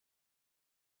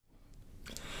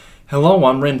Hello,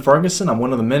 I'm Ren Ferguson. I'm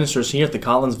one of the ministers here at the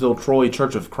Collinsville Troy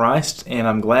Church of Christ, and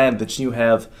I'm glad that you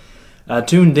have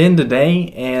tuned in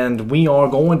today, and we are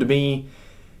going to be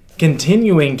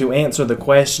continuing to answer the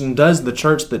question, does the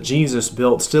church that Jesus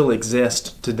built still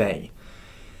exist today?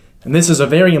 And this is a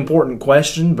very important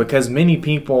question because many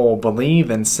people believe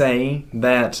and say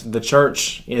that the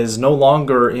church is no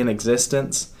longer in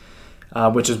existence,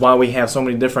 which is why we have so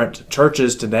many different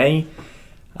churches today.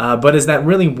 But is that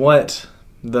really what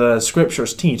the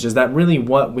scriptures teach? Is that really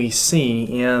what we see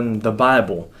in the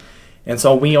Bible? And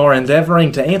so we are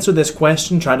endeavoring to answer this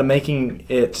question, try to making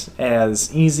it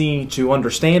as easy to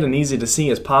understand and easy to see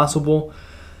as possible.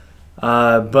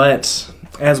 But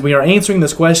as we are answering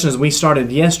this question, as we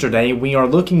started yesterday, we are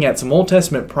looking at some Old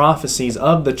Testament prophecies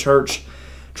of the church,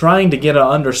 trying to get an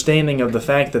understanding of the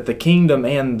fact that the kingdom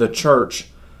and the church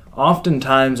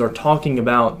oftentimes are talking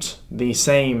about the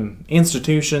same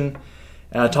institution,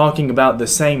 talking about the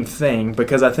same thing,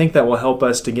 because I think that will help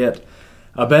us to get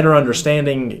a better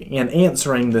understanding in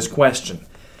answering this question.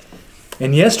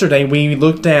 And yesterday we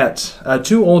looked at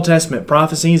two Old Testament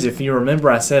prophecies. If you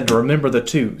remember, I said to remember the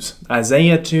twos,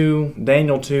 Isaiah 2,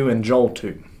 Daniel 2, and Joel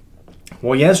 2.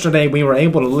 Well, yesterday we were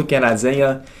able to look at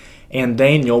Isaiah and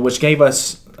Daniel, which gave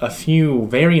us a few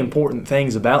very important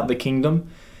things about the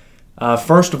kingdom.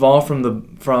 First of all,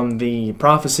 from the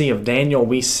prophecy of Daniel,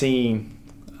 we see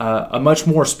a much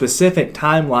more specific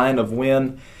timeline of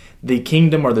when the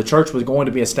kingdom or the church was going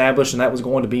to be established, and that was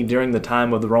going to be during the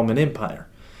time of the Roman Empire.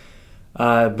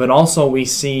 But also we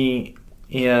see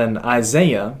in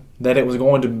Isaiah that it was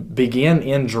going to begin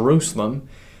in Jerusalem,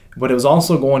 but it was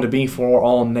also going to be for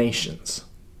all nations.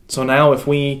 So now if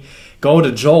we go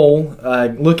to Joel,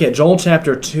 look at Joel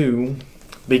chapter 2,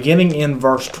 beginning in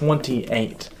verse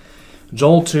 28.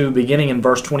 Joel 2, beginning in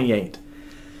verse 28.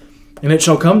 And it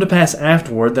shall come to pass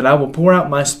afterward that I will pour out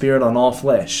my spirit on all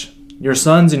flesh. Your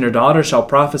sons and your daughters shall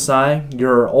prophesy,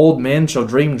 your old men shall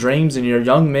dream dreams, and your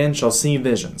young men shall see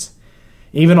visions.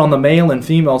 Even on the male and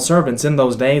female servants in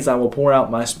those days I will pour out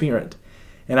my spirit.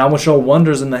 And I will show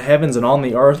wonders in the heavens and on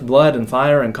the earth, blood and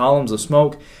fire and columns of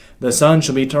smoke. The sun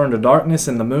shall be turned to darkness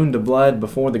and the moon to blood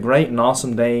before the great and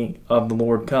awesome day of the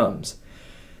Lord comes.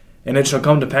 And it shall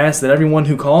come to pass that everyone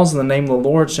who calls on the name of the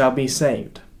Lord shall be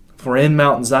saved. For in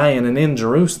Mount Zion and in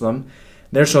Jerusalem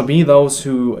there shall be those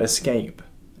who escape.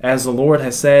 As the Lord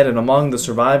has said, and among the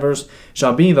survivors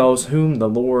shall be those whom the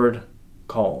Lord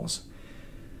calls.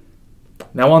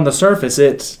 Now on the surface,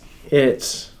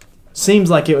 it seems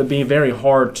like it would be very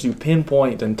hard to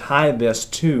pinpoint and tie this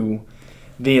to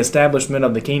the establishment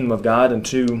of the kingdom of God and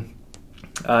to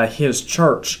His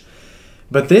church.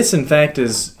 But this, in fact,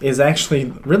 is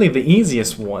actually really the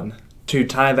easiest one to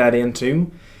tie that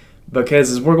into,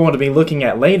 because as we're going to be looking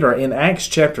at later in Acts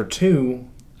chapter 2,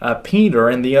 Peter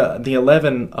and the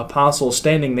 11 apostles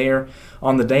standing there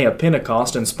on the day of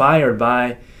Pentecost, inspired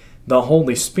by the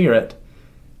Holy Spirit,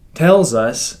 tells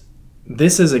us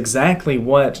this is exactly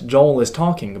what Joel is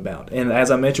talking about. And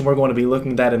as I mentioned, we're going to be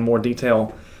looking at that in more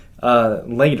detail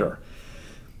later.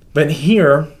 But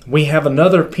here we have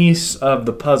another piece of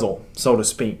the puzzle, so to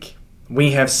speak.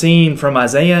 We have seen from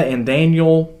Isaiah and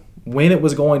Daniel when it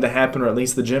was going to happen, or at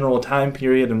least the general time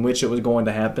period in which it was going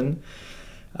to happen.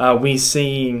 We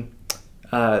see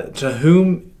to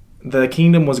whom the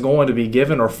kingdom was going to be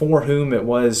given, or for whom it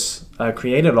was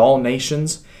created, all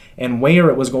nations, and where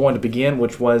it was going to begin,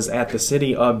 which was at the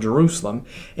city of Jerusalem.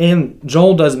 And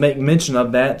Joel does make mention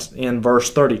of that in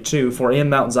verse 32, for in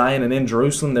Mount Zion and in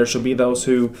Jerusalem there shall be those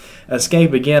who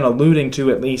escape, again alluding to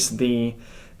at least the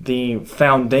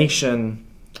foundation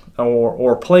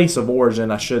or place of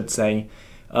origin, I should say,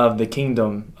 of the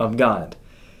kingdom of God.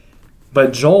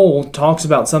 But Joel talks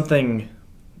about something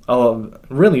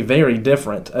really very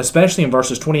different, especially in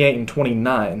verses 28 and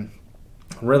 29,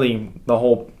 really the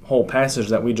whole passage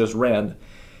that we just read.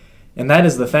 And that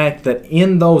is the fact that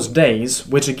in those days,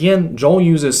 which again, Joel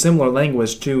uses similar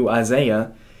language to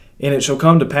Isaiah, and it shall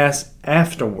come to pass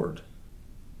afterward.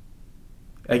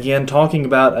 Again, talking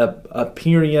about a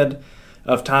period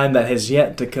of time that has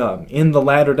yet to come, in the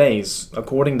latter days,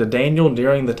 according to Daniel,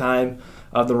 during the time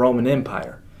of the Roman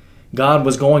Empire. God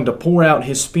was going to pour out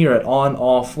His Spirit on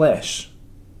all flesh.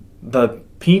 The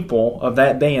people of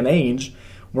that day and age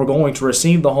were going to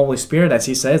receive the Holy Spirit, as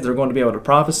He says. They're going to be able to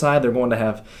prophesy. They're going to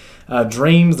have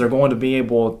dreams. They're going to be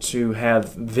able to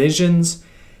have visions.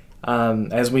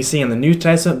 As we see in the New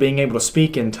Testament, being able to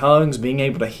speak in tongues, being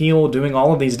able to heal, doing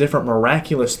all of these different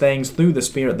miraculous things through the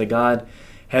Spirit that God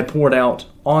had poured out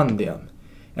on them.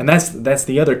 And that's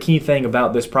the other key thing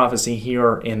about this prophecy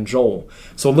here in Joel.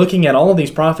 So looking at all of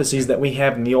these prophecies that we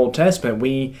have in the Old Testament,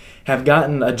 we have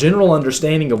gotten a general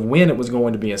understanding of when it was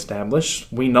going to be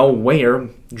established. We know where,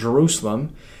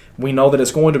 Jerusalem. We know that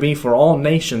it's going to be for all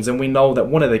nations, and we know that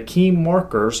one of the key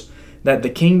markers that the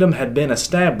kingdom had been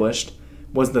established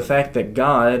was the fact that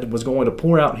God was going to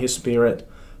pour out His Spirit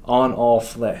on all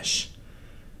flesh.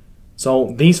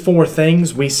 So these four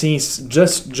things we see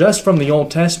just from the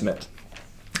Old Testament.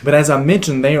 But as I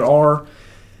mentioned, there are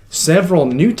several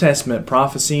New Testament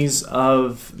prophecies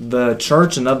of the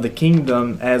church and of the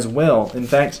kingdom as well. In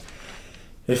fact,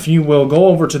 if you will go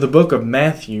over to the book of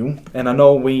Matthew, and I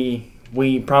know we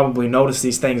probably notice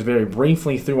these things very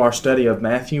briefly through our study of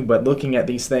Matthew, but looking at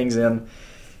these things in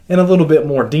a little bit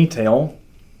more detail,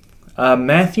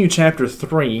 Matthew chapter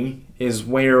 3 is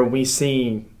where we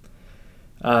see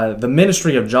the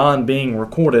ministry of John being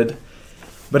recorded.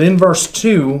 But in verse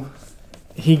 2,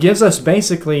 he gives us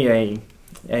basically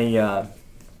a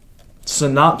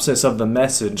synopsis of the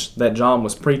message that John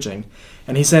was preaching.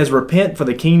 And he says, "Repent, for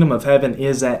the kingdom of heaven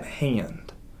is at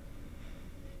hand."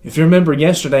 If you remember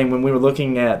yesterday when we were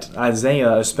looking at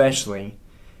Isaiah especially,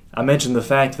 I mentioned the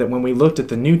fact that when we looked at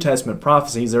the New Testament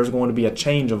prophecies, there's going to be a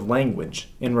change of language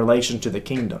in relation to the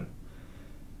kingdom.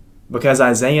 Because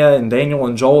Isaiah and Daniel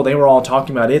and Joel, they were all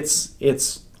talking about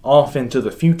it's off into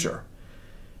the future.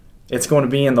 It's going to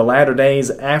be in the latter days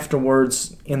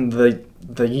afterwards, in the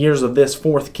years of this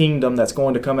fourth kingdom that's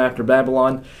going to come after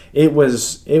Babylon. It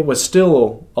was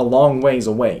still a long ways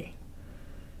away.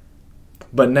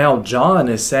 But now John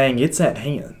is saying it's at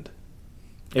hand.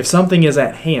 If something is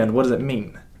at hand, what does it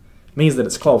mean? It means that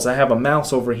it's close. I have a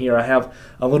mouse over here. I have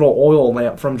a little oil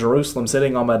lamp from Jerusalem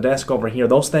sitting on my desk over here.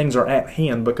 Those things are at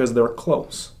hand because they're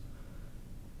close.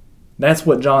 That's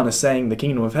what John is saying the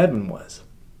kingdom of heaven was.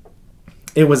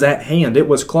 It was at hand. It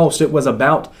was close. It was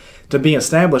about to be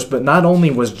established. But not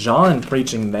only was John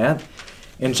preaching that,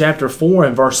 in chapter 4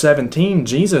 and verse 17,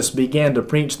 Jesus began to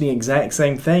preach the exact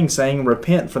same thing, saying,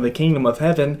 "Repent, for the kingdom of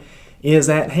heaven is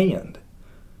at hand."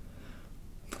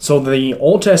 So the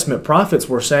Old Testament prophets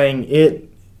were saying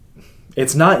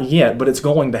it's not yet, but it's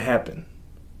going to happen.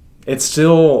 It's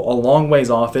still a long ways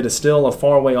off. It is still a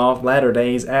far way off, latter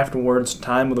days, afterwards,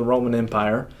 time of the Roman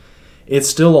Empire. It's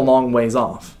still a long ways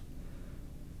off.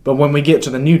 But when we get to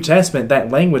the New Testament,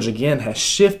 that language again has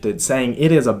shifted, saying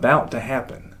it is about to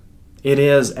happen. It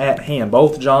is at hand.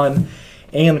 Both John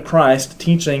and Christ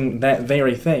teaching that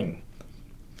very thing.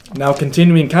 Now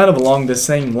continuing kind of along this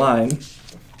same line,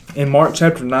 in Mark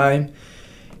chapter 9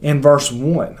 and verse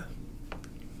 1,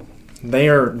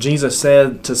 there Jesus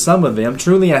said to some of them,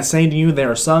 "Truly I say to you,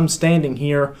 there are some standing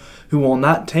here who will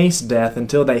not taste death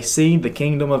until they see the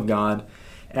kingdom of God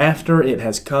after it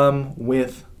has come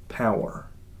with power."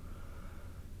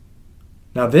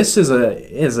 Now this is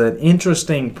an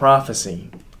interesting prophecy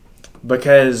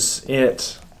because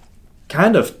it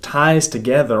kind of ties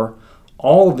together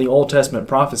all of the Old Testament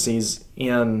prophecies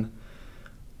in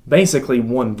basically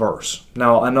one verse.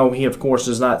 Now I know he of course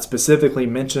does not specifically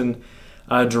mention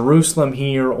Jerusalem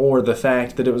here or the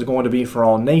fact that it was going to be for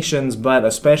all nations, but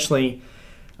especially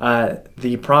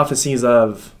the prophecies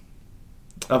of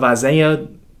Isaiah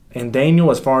and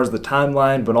Daniel as far as the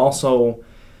timeline, but also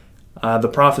the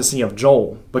prophecy of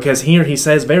Joel. Because here he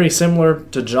says, very similar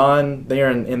to John there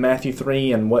in Matthew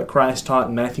 3 and what Christ taught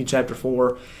in Matthew chapter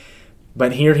 4,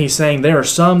 but here he's saying there are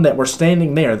some that were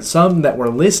standing there, some that were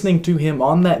listening to him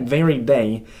on that very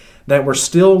day, that were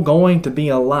still going to be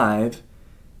alive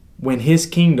when his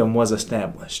kingdom was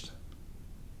established.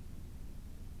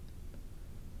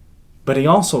 But he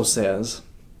also says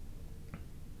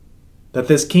that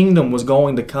this kingdom was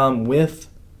going to come with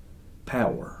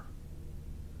power.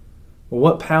 Well,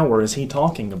 what power is he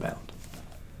talking about?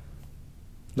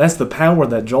 That's the power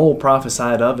that Joel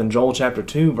prophesied of in Joel chapter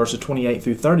 2, verses 28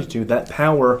 through 32, that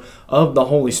power of the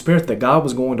Holy Spirit that God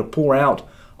was going to pour out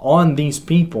on these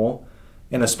people.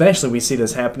 And especially we see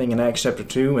this happening in Acts chapter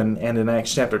 2 and in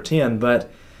Acts chapter 10,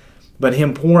 but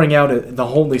him pouring out the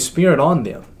Holy Spirit on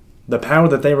them. The power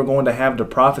that they were going to have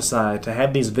prophesy, to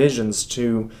have these visions,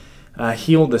 to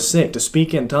heal the sick, to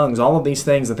speak in tongues, all of these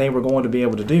things that they were going to be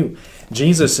able to do.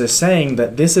 Jesus is saying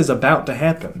that this is about to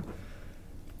happen.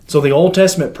 So the Old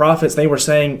Testament prophets, they were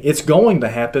saying it's going to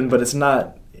happen, but it's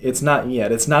not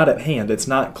yet. It's not at hand. It's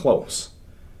not close.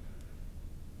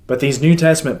 But these New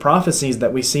Testament prophecies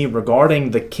that we see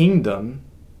regarding the kingdom,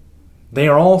 they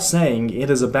are all saying it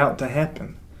is about to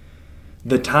happen.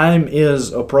 The time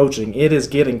is approaching. It is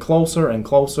getting closer and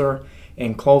closer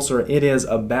and closer. It is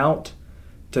about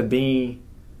to be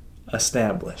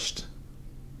established.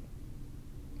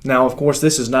 Now, of course,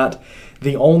 this is not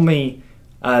the only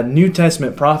New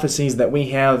Testament prophecies that we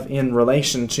have in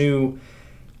relation to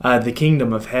the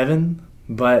kingdom of heaven.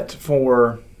 But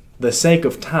for the sake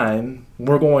of time,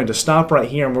 we're going to stop right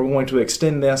here and we're going to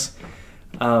extend this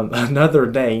another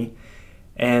day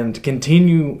and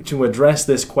continue to address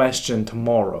this question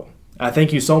tomorrow. I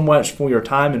thank you so much for your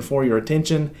time and for your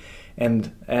attention.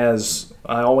 And as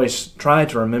I always try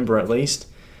to remember, at least,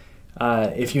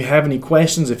 if you have any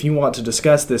questions, if you want to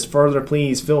discuss this further,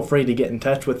 please feel free to get in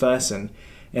touch with us. And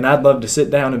I'd love to sit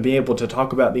down and be able to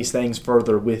talk about these things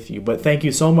further with you. But thank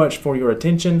you so much for your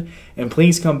attention. And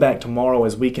please come back tomorrow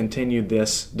as we continue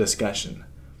this discussion.